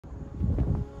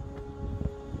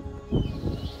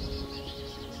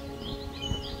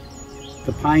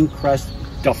The Pinecrest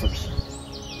Duffers.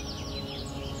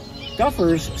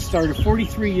 Duffers started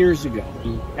 43 years ago.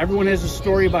 Everyone has a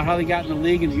story about how they got in the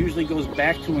league, and it usually goes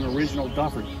back to an original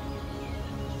Duffer.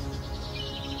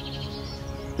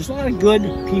 There's a lot of good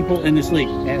people in this league,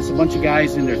 and it's a bunch of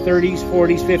guys in their 30s,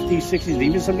 40s, 50s, 60s, and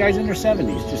even some guys in their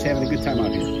 70s just having a good time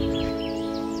out here.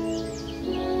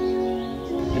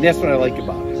 And that's what I like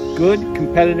about it. Good,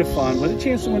 competitive fun with a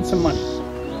chance to win some money.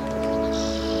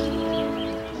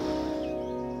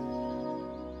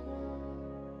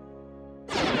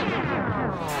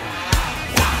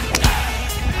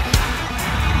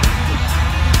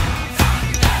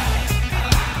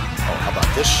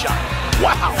 This shot.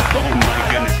 Wow. Oh my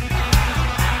goodness.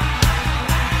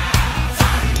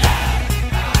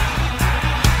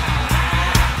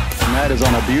 And that is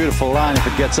on a beautiful line if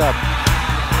it gets up.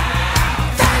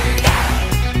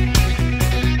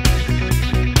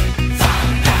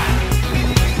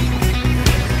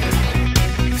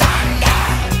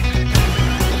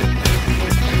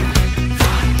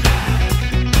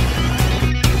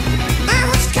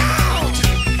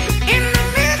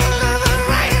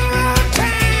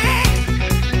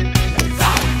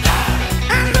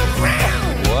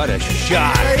 What a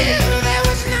shot.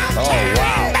 Oh,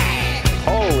 wow.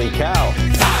 Holy cow.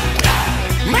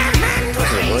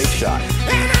 That's a great shot.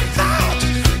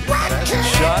 That's the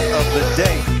shot of the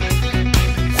day.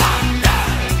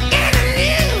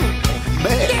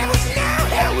 Man,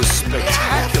 that was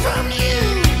spectacular.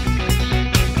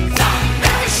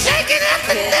 Shaking up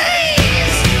the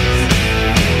knees.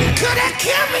 Could I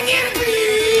come again, please?